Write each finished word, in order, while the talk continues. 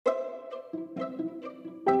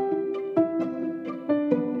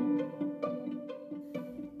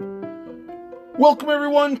Welcome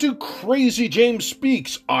everyone to Crazy James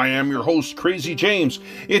Speaks. I am your host, Crazy James.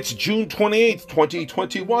 It's June 28th,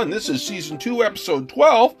 2021. This is Season 2, Episode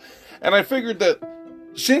 12, and I figured that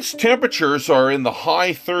since temperatures are in the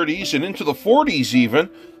high 30s and into the 40s even,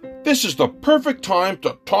 this is the perfect time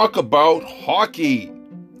to talk about hockey.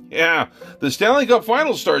 Yeah, the Stanley Cup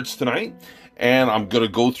Final starts tonight, and I'm going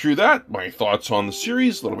to go through that, my thoughts on the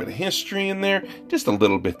series, a little bit of history in there, just a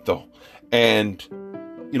little bit though, and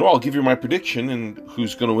I'll give you my prediction and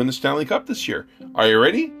who's going to win the Stanley Cup this year. Are you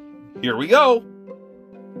ready? Here we go.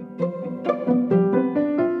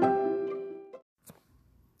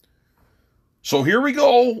 So here we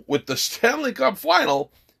go with the Stanley Cup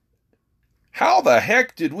Final. How the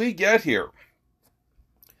heck did we get here?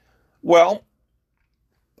 Well,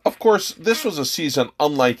 of course, this was a season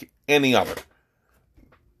unlike any other.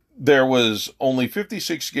 There was only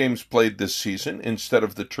 56 games played this season instead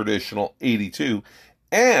of the traditional 82.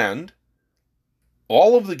 And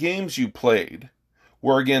all of the games you played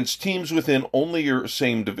were against teams within only your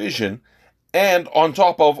same division. And on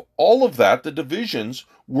top of all of that, the divisions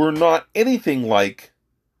were not anything like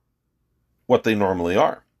what they normally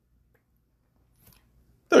are.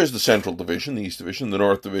 There's the Central Division, the East Division, the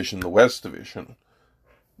North Division, the West Division.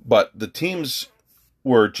 But the teams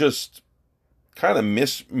were just kind of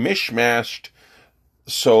mishmashed.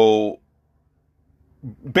 So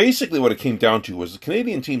basically what it came down to was the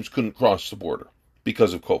Canadian teams couldn't cross the border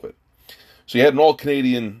because of COVID. So you had an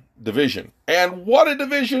all-Canadian division. And what a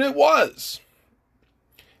division it was!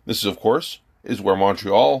 This is, of course, is where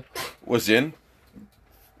Montreal was in.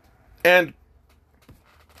 And,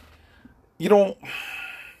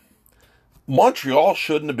 Montreal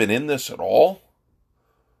shouldn't have been in this at all.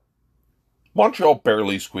 Montreal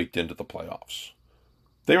barely squeaked into the playoffs.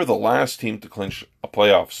 They were the last team to clinch a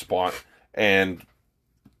playoff spot. And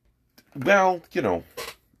well,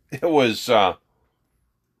 it was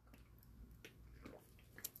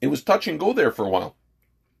touch and go there for a while.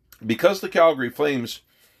 Because the Calgary Flames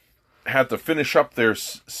had to finish up their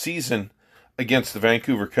season against the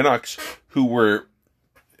Vancouver Canucks, who were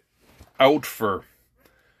out for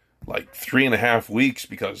like 3.5 weeks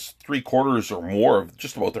because 3/4 or more of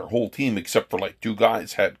just about their whole team, except for like 2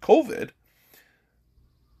 guys, had COVID.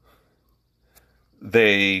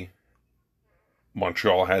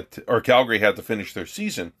 Calgary had to finish their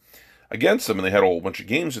season against them, and they had a whole bunch of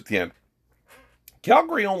games at the end.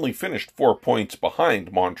 Calgary only finished 4 points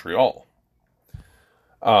behind Montreal.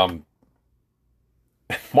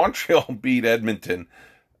 Montreal beat Edmonton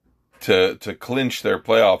to clinch their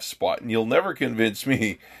playoff spot, and you'll never convince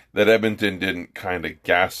me that Edmonton didn't kind of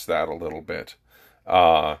gas that a little bit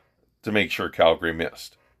to make sure Calgary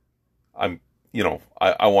missed. I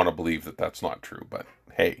want to believe that that's not true, but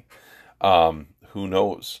hey, who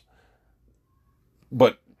knows?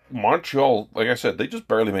 But Montreal, like I said, they just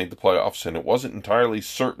barely made the playoffs, and it wasn't entirely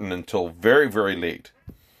certain until very, very late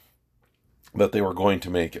that they were going to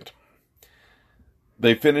make it.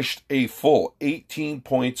 They finished a full 18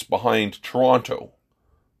 points behind Toronto.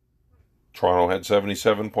 Toronto had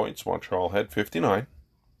 77 points. Montreal had 59.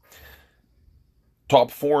 Top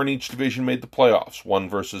 4 in each division made the playoffs. 1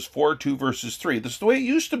 versus 4, 2 versus 3. This is the way it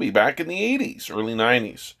used to be back in the 80s, early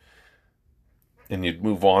 90s. And you'd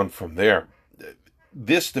move on from there.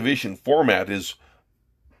 This division format is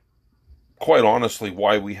quite honestly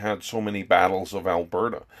why we had so many battles of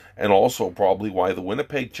Alberta. And also probably why the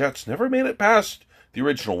Winnipeg Jets never made it past the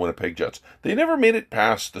original Winnipeg Jets. They never made it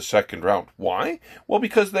past the second round. Why? Well,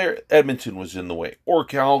 because Edmonton was in the way. Or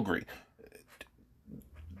Calgary.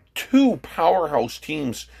 2 powerhouse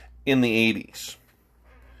teams in the 80s.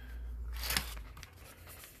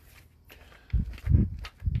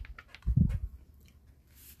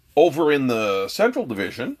 Over in the Central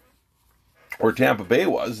Division, where Tampa Bay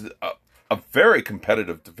was, a very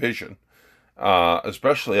competitive division,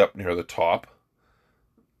 especially up near the top.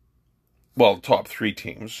 Well, the top 3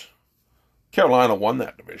 teams. Carolina won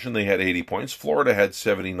that division. They had 80 points. Florida had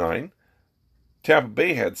 79. Tampa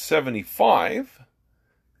Bay had 75.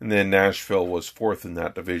 And then Nashville was 4th in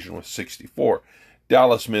that division with 64.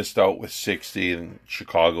 Dallas missed out with 60, and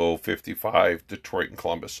Chicago 55, Detroit and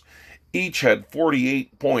Columbus each had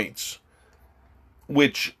 48 points,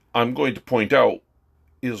 which I'm going to point out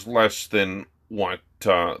is less than what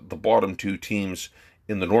the bottom 2 teams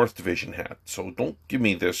in the North Division had. So don't give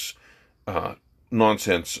me this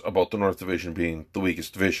nonsense about the North Division being the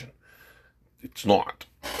weakest division. It's not.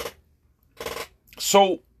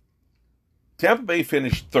 So Tampa Bay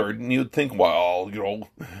finished 3rd, and you'd think, well,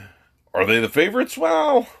 are they the favorites?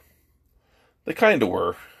 Well, they kind of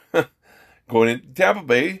were. Going in, Tampa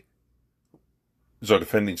Bay is our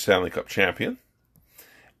defending Stanley Cup champion.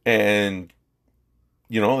 And,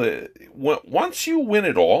 once you win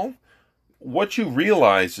it all, what you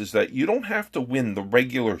realize is that you don't have to win the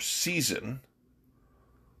regular season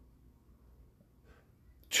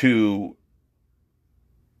to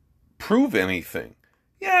prove anything.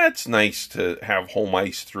 Yeah, it's nice to have home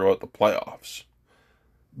ice throughout the playoffs.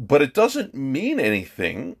 But it doesn't mean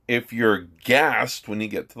anything if you're gassed when you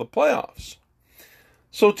get to the playoffs.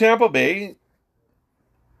 So Tampa Bay,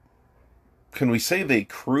 can we say they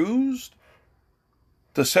cruised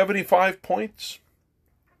to 75 points?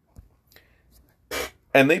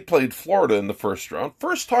 And they played Florida in the first round.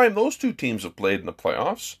 First time those two teams have played in the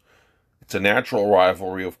playoffs. It's a natural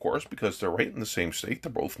rivalry, of course, because they're right in the same state.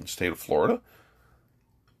 They're both in the state of Florida.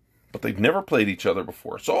 But they've never played each other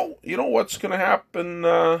before. So, what's going to happen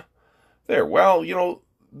there? Well,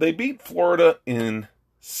 they beat Florida in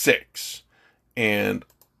 6. And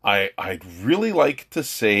I'd really like to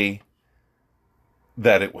say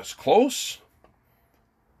that it was close,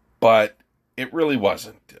 but it really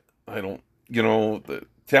wasn't. The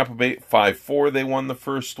Tampa Bay 5-4, they won the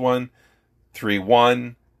first one,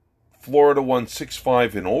 3-1. Florida won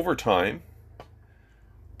 6-5 in overtime.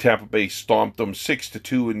 Tampa Bay stomped them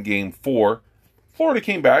 6-2 in Game 4. Florida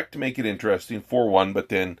came back to make it interesting, 4-1, but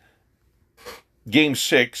then Game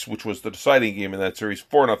 6, which was the deciding game in that series,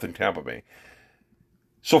 4-0 Tampa Bay.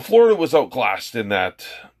 So Florida was outclassed in that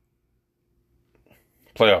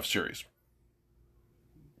playoff series.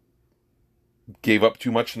 Gave up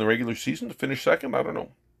too much in the regular season to finish second? I don't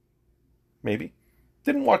know. Maybe.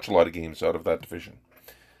 Didn't watch a lot of games out of that division.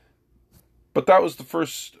 But that was the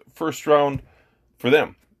first round for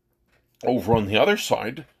them. Over on the other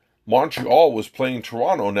side, Montreal was playing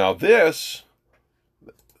Toronto. Now this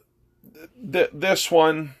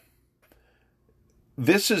one,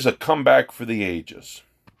 this is a comeback for the ages.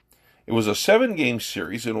 It was a 7-game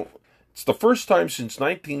series, and it's the first time since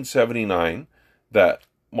 1979 that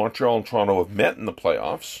Montreal and Toronto have met in the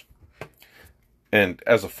playoffs. And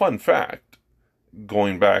as a fun fact,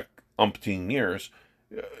 going back umpteen years,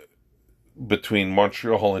 between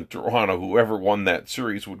Montreal and Toronto, whoever won that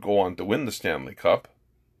series would go on to win the Stanley Cup.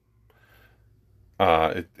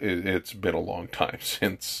 It's been a long time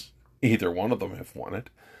since either one of them have won it.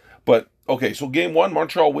 But, okay, so Game 1,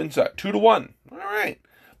 Montreal wins that 2-1. All right.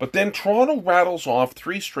 But then Toronto rattles off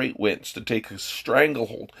 3 straight wins to take a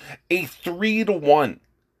stranglehold. A 3-1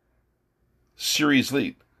 series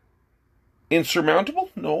lead. Insurmountable?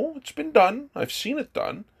 No, it's been done. I've seen it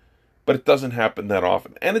done. But it doesn't happen that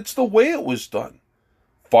often. And it's the way it was done.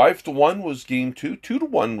 5-1 was Game 2,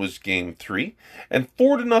 2-1 was Game 3, and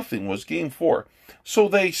 4-0 was Game 4. So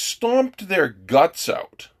they stomped their guts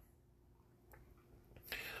out.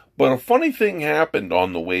 But a funny thing happened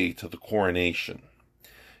on the way to the coronation.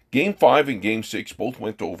 Game 5 and Game 6 both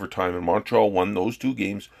went to overtime, and Montreal won those 2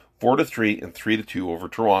 games 4-3 and 3-2 over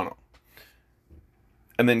Toronto.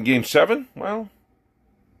 And then Game 7, well,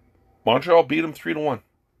 Montreal beat them 3-1.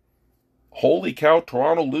 Holy cow,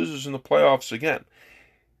 Toronto loses in the playoffs again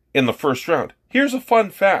in the first round. Here's a fun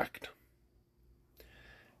fact.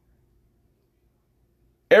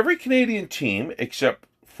 Every Canadian team, except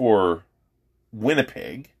for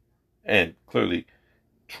Winnipeg, and clearly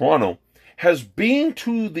Toronto, has been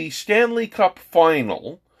to the Stanley Cup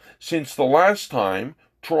final since the last time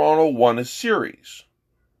Toronto won a series.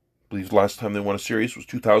 I believe the last time they won a series was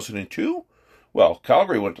 2002. Well,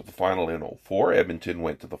 Calgary went to the final in 2004. Edmonton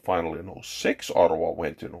went to the final in 2006. Ottawa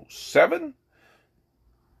went in 2007.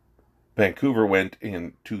 Vancouver went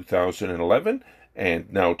in 2011.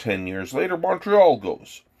 And now 10 years later, Montreal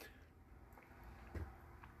goes.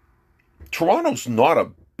 Toronto's not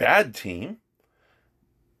a bad team.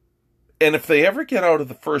 And if they ever get out of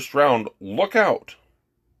the first round, look out.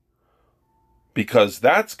 Because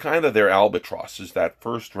that's kind of their albatross, is that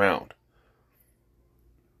first round.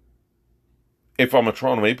 If I'm a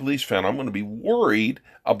Toronto Maple Leafs fan, I'm going to be worried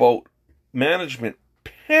about management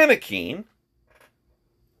panicking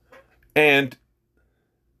and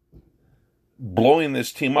blowing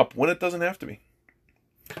this team up when it doesn't have to be.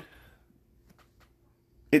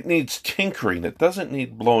 It needs tinkering. It doesn't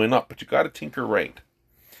need blowing up, but you got to tinker right.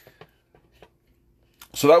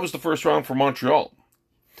 So that was the first round for Montreal.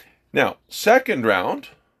 Now, second round.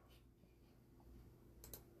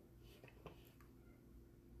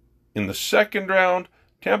 In the second round,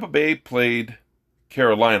 Tampa Bay played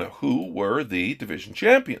Carolina, who were the division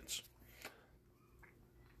champions.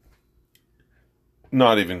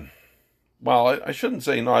 Not even, well, I shouldn't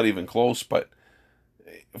say not even close, but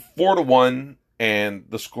 4-1, and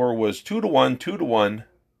the score was 2-1, 2-1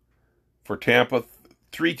 for Tampa,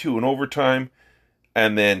 3-2 in overtime,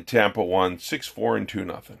 and then Tampa won 6-4 and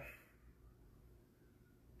 2-0.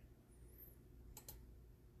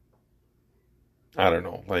 I don't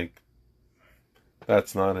know, like,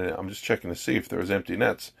 that's not it. I'm just checking to see if there was empty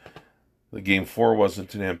nets. The Game 4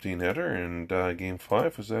 wasn't an empty netter, and Game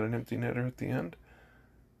 5, was that an empty netter at the end?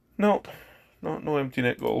 No, no empty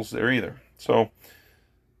net goals there either. So,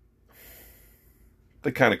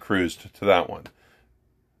 they kind of cruised to that one.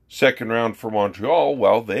 Second round for Montreal,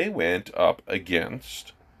 well, they went up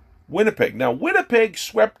against Winnipeg. Now, Winnipeg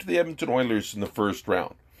swept the Edmonton Oilers in the first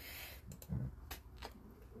round.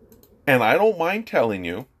 And I don't mind telling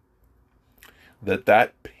you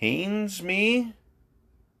that pains me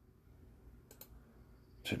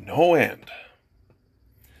to no end.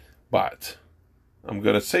 But I'm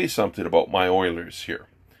going to say something about my Oilers here.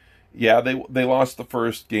 Yeah, they lost the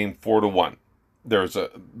first game 4-1.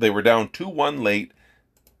 They were down 2-1 late,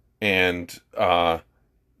 and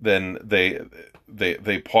then they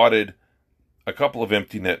potted a couple of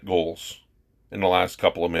empty net goals in the last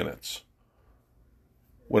couple of minutes.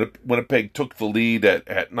 Winnipeg took the lead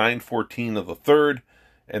at 9:14 of the third,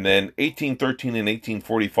 and then 18:13 and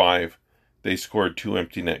 18:45, they scored 2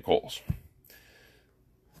 empty net goals.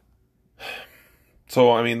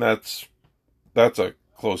 So, I mean, that's a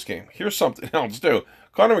close game. Here's something else, too.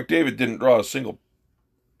 Connor McDavid didn't draw a single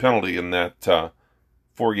penalty in that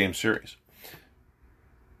 4-game series.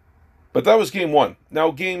 But that was game 1.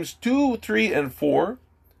 Now, games 2, 3, and 4,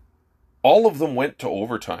 all of them went to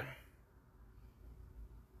overtime.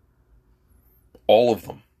 All of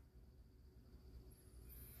them.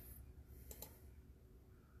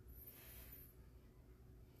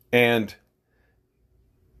 And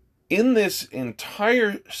in this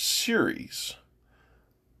entire series,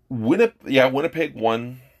 Winnipeg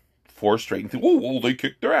won 4 straight. And think, oh, well, they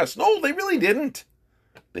kicked their ass. No, they really didn't.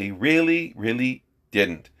 They really, really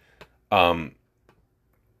didn't. In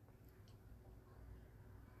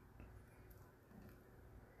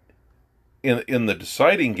the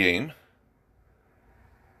deciding game,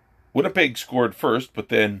 Winnipeg scored first, but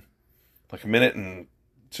then, like a minute and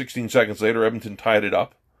 16 seconds later, Edmonton tied it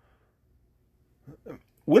up.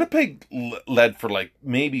 Winnipeg led for like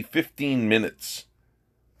maybe 15 minutes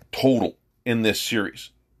total in this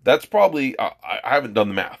series. That's probably, I haven't done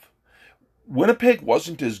the math. Winnipeg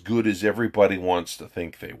wasn't as good as everybody wants to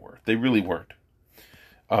think they were. They really weren't.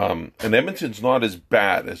 And Edmonton's not as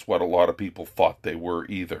bad as what a lot of people thought they were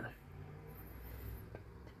either.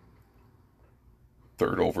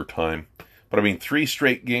 Third overtime. But I mean, 3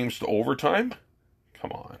 straight games to overtime?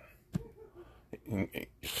 Come on.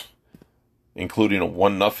 Including a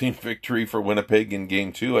 1-0 victory for Winnipeg in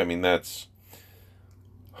game 2. I mean,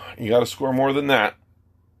 you got to score more than that.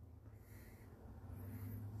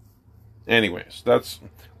 Anyways,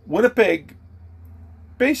 Winnipeg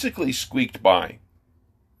basically squeaked by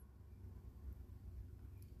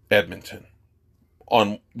Edmonton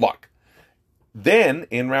on luck. Then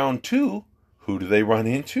in round 2, who do they run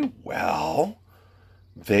into? Well,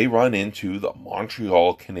 they run into the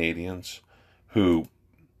Montreal Canadiens, who,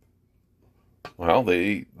 well,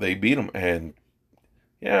 they beat them, and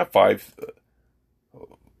yeah,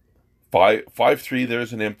 5-3.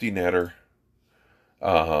 There's an empty netter.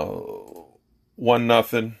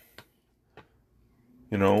 1-0.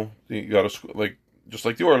 You know, you got to just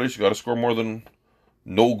like the Oilers, you got to score more than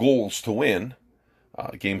no goals to win.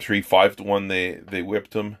 Game 3, 5-1. They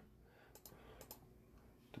whipped them.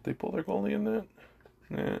 Did they pull their goalie in that?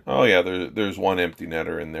 Oh yeah, there's one empty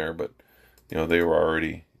netter in there, but you know they were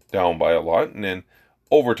already down by a lot, and then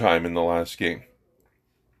overtime in the last game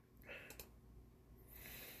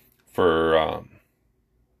for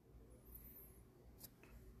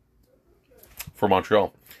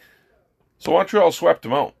Montreal. So Montreal swept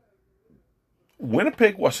them out.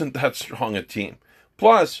 Winnipeg wasn't that strong a team.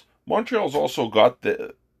 Plus, Montreal's also got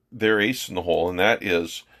their ace in the hole, and that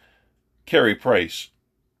is Carey Price.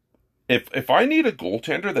 If I need a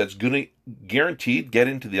goaltender that's going to guaranteed get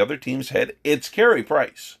into the other team's head, it's Carey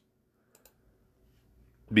Price.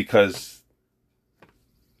 Because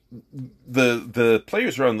the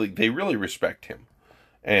players around the league, they really respect him.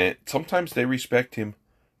 And sometimes they respect him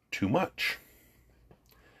too much.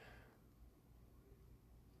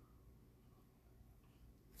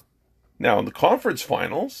 Now, in the conference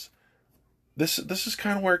finals, this is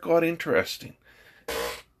kind of where it got interesting.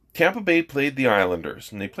 Tampa Bay played the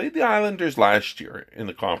Islanders, and they played the Islanders last year in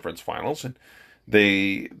the conference finals, and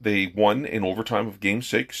they won in overtime of Game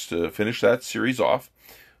 6 to finish that series off.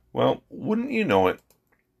 Well, wouldn't you know it,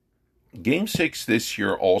 Game 6 this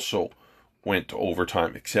year also went to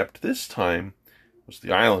overtime, except this time it was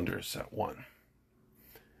the Islanders that won.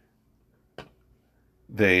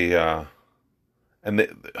 they and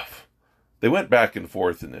they went back and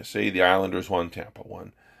forth in this. Say the Islanders won, Tampa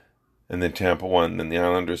won, and then Tampa won, then the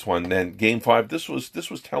Islanders won. Then Game 5, this was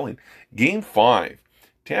telling. Game 5,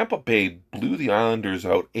 Tampa Bay blew the Islanders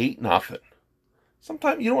out 8-0.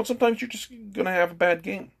 Sometimes, you know what? Sometimes you're just gonna have a bad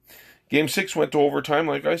game. Game 6 went to overtime,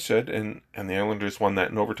 like I said, and the Islanders won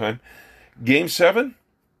that in overtime. Game 7,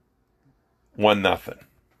 1-0.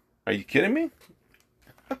 Are you kidding me?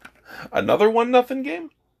 Another 1-0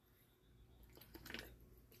 game?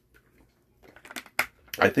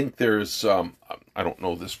 I think there's, I don't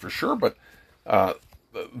know this for sure, but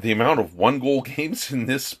the amount of one-goal games in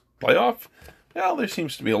this playoff, well, there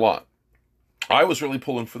seems to be a lot. I was really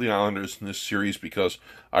pulling for the Islanders in this series because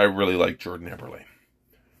I really like Jordan Eberle.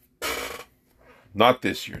 Not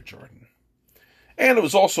this year, Jordan. And it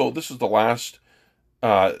was also, this is the last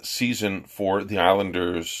season for the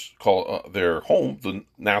Islanders, their home, the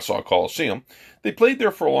Nassau Coliseum. They played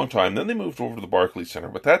there for a long time. Then they moved over to the Barclays Center,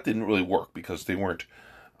 but that didn't really work because they weren't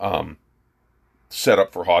set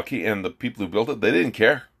up for hockey, and the people who built it, they didn't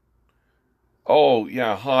care. Oh,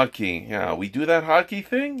 yeah, hockey. Yeah, we do that hockey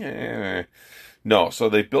thing? No, so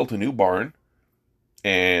they built a new barn,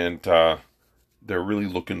 and they're really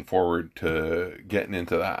looking forward to getting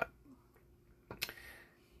into that.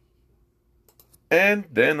 And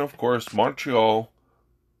then, of course, Montreal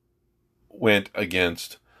went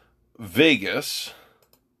against Vegas.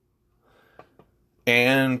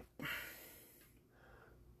 And,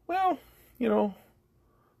 well, you know,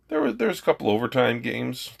 there's a couple overtime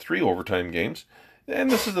games, 3 overtime games.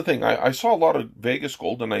 And this is the thing. I saw a lot of Vegas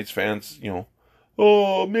Golden Knights fans,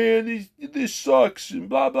 oh, man, this sucks, and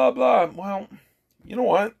blah, blah, blah. Well, you know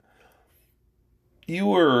what? You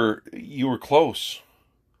were close.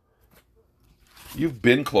 You've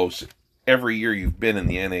been close every year you've been in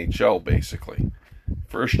the NHL, basically.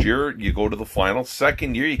 First year, you go to the final.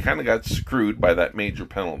 Second year, you kind of got screwed by that major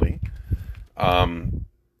penalty.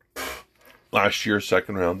 Last year,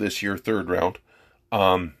 second round. This year, third round.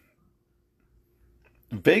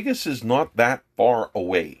 Vegas is not that far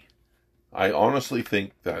away. I honestly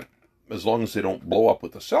think that as long as they don't blow up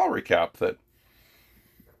with the salary cap, that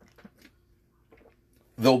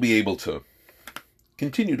they'll be able to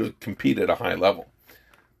continue to compete at a high level.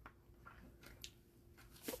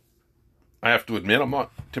 I have to admit, I'm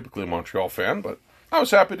not typically a Montreal fan, but I was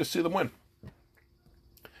happy to see them win.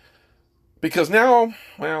 Because now,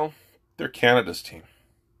 well, they're Canada's team.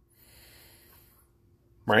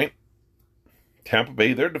 Right? Tampa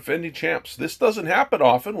Bay, they're defending champs. This doesn't happen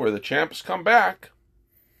often where the champs come back.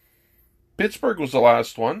 Pittsburgh was the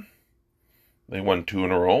last one. They won 2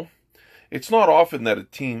 in a row. It's not often that a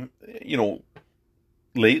team,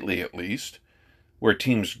 lately at least, where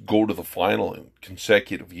teams go to the final in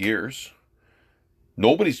consecutive years.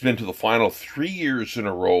 Nobody's been to the final 3 years in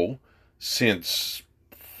a row since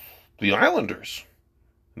the Islanders.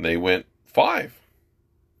 And they went 5.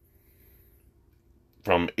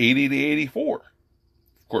 From 80 to 84.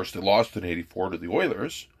 Of course, they lost in 84 to the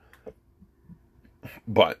Oilers.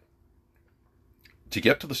 But to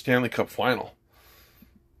get to the Stanley Cup final,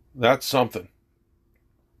 that's something.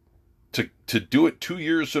 To do it 2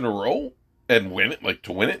 years in a row and win it, like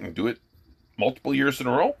to win it and do it multiple years in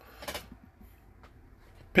a row.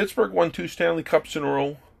 Pittsburgh won 2 Stanley Cups in a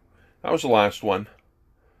row. That was the last one.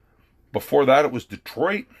 Before that, it was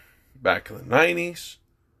Detroit back in the 90s.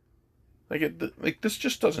 Like this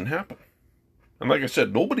just doesn't happen. And like I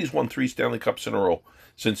said, nobody's won 3 Stanley Cups in a row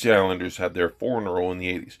since the Islanders had their 4 in a row in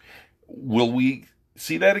the 80s. Will we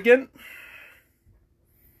see that again?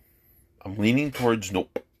 I'm leaning towards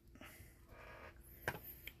nope.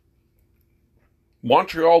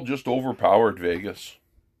 Montreal just overpowered Vegas.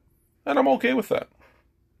 And I'm okay with that.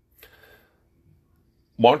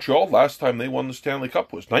 Montreal, last time they won the Stanley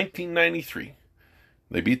Cup was 1993.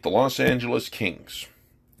 They beat the Los Angeles Kings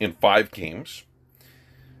in 5 games.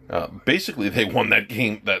 Basically, they won that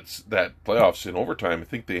game, that playoffs in overtime. I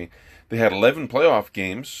think they had 11 playoff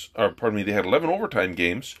games, they had 11 overtime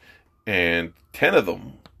games, and 10 of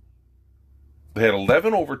them. They had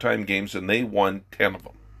 11 overtime games, and they won 10 of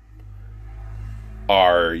them.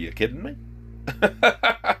 Are you kidding me?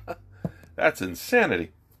 That's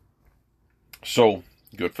insanity. So,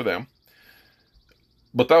 good for them.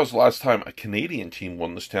 But that was the last time a Canadian team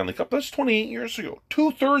won the Stanley Cup. That's 28 years ago.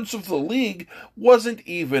 2/3 of the league wasn't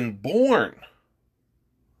even born.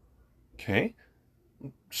 Okay?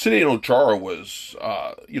 Zdeno Chara was,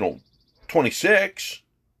 26.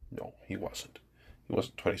 No, he wasn't. He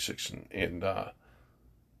wasn't 26 in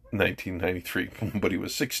 1993, but he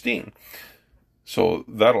was 16. So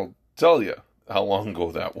that'll tell you how long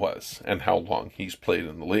ago that was and how long he's played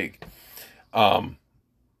in the league.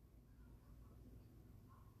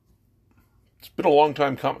 been a long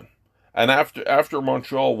time coming. And after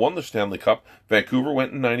Montreal won the Stanley Cup, Vancouver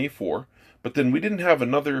went in '94, but then we didn't have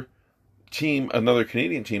another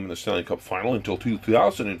Canadian team in the Stanley Cup final until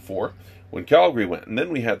 2004 when Calgary went. And then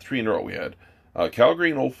we had three in a row. We had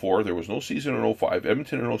Calgary in '04, there was no season in '05,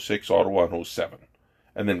 Edmonton in '06, Ottawa in '07,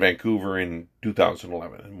 and then Vancouver in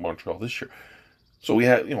 2011, and Montreal this year. So we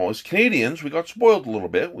had, as Canadians, we got spoiled a little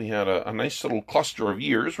bit. We had a nice little cluster of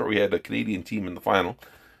years where we had a Canadian team in the final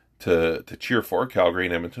to cheer for. Calgary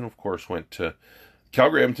and Edmonton, of course, went to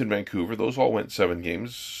Calgary, Edmonton, Vancouver. Those all went 7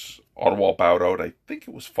 games. Ottawa bowed out, I think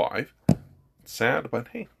it was 5. Sad, but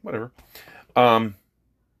hey, whatever. So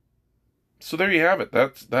there you have it.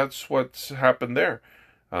 That's what's happened there.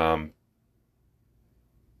 Tampa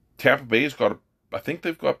Bay's I think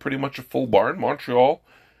they've got pretty much a full barn. Montreal,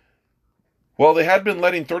 well, they had been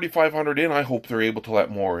letting 3,500 in. I hope they're able to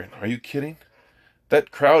let more in. Are you kidding?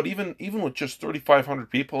 That crowd, even with just 3,500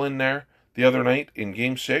 people in there the other night in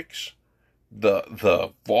Game 6,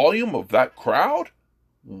 the volume of that crowd,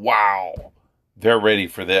 wow, they're ready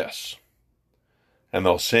for this. And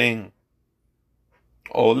they'll sing,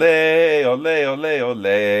 ole, ole, ole,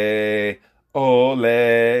 ole,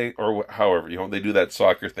 ole, or however, they do that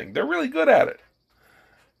soccer thing. They're really good at it.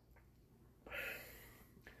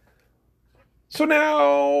 So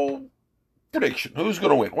now, prediction. Who's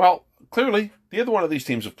going to win? Well, clearly, neither one of these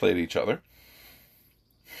teams have played each other.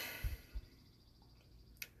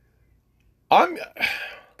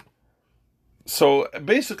 So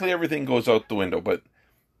basically everything goes out the window, but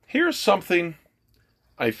here's something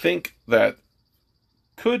I think that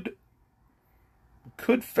could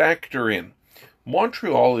factor in.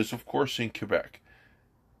 Montreal is, of course, in Quebec.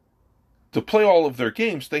 To play all of their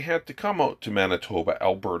games, they had to come out to Manitoba,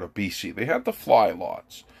 Alberta, BC. They had to fly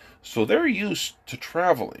lots. So they're used to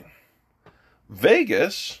traveling.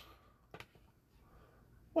 Vegas,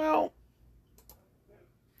 well,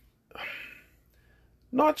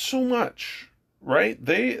 not so much, right?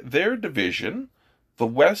 Their division, the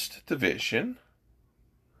West Division,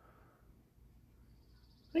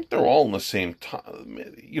 I think they're all in the same time,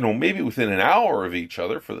 maybe within an hour of each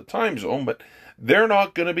other for the time zone, but they're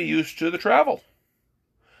not going to be used to the travel.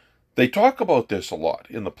 They talk about this a lot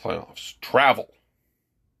in the playoffs. Travel.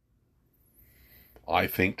 I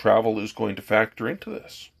think travel is going to factor into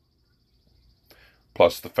this.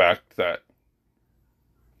 Plus the fact that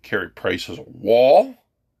Carey Price is a wall.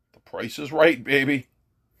 The price is right, baby.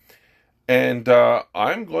 And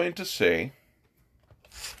I'm going to say,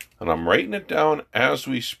 and I'm writing it down as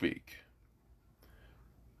we speak,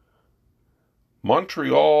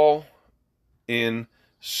 Montreal in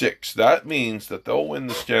 6. That means that they'll win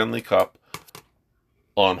the Stanley Cup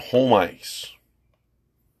on home ice.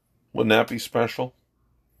 Wouldn't that be special?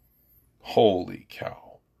 Holy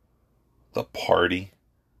cow. The party.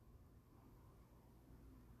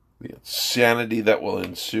 The insanity that will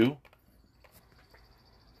ensue.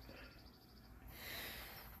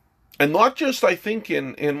 And not just, I think,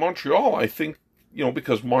 in Montreal. I think,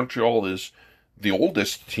 because Montreal is the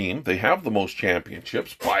oldest team. They have the most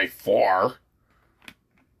championships by far.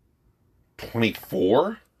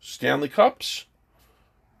 24 Stanley Cups.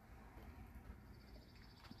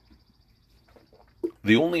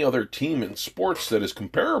 The only other team in sports that is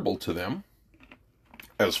comparable to them,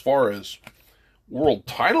 as far as world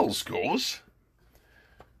titles goes,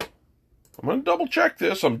 I'm going to double check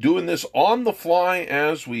this. I'm doing this on the fly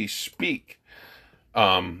as we speak.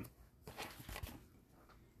 The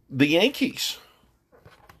Yankees.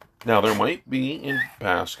 Now, there might be in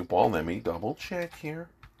basketball. Let me double check here.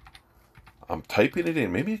 I'm typing it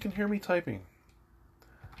in. Maybe you can hear me typing.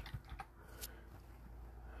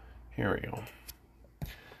 Here we go.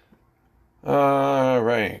 All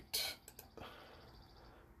right.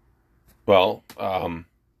 Well,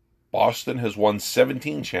 Boston has won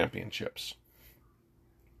 17 championships.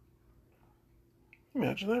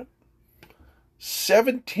 Imagine that.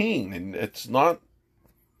 17, and it's not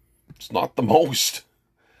the most.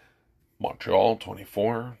 Montreal,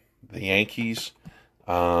 24. The Yankees,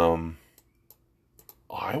 I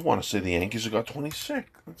want to say the Yankees have got 26.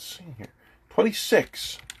 Let's see here.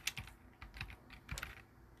 26.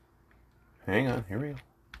 Hang on, here we go.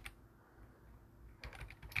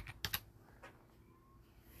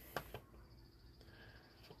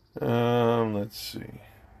 Let's see.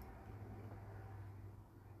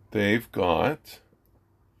 They've got,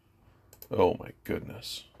 oh my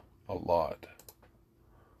goodness, a lot.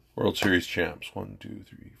 World Series champs. 1, 2,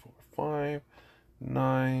 3, 4, 5,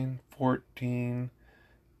 9, 14,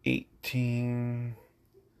 18,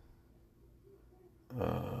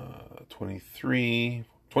 23,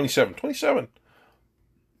 27.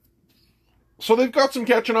 So they've got some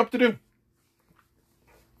catching up to do.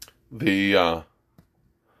 the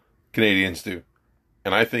Canadians do.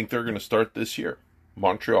 And I think they're going to start this year.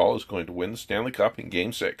 Montreal is going to win the Stanley Cup in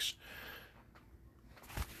Game 6.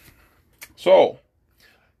 So,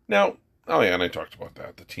 now, oh yeah, and I talked about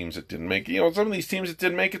that. The teams that didn't make it. Some of these teams that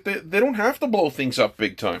didn't make it, they don't have to blow things up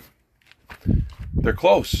big time. They're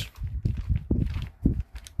close.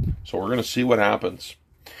 So we're going to see what happens.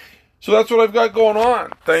 So that's what I've got going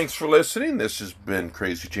on. Thanks for listening. This has been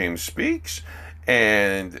Crazy James Speaks.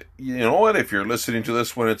 And you know what? If you're listening to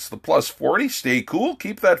this when it's the plus 40, stay cool,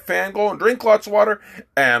 keep that fan going, drink lots of water,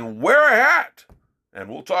 and wear a hat. And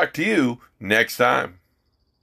we'll talk to you next time.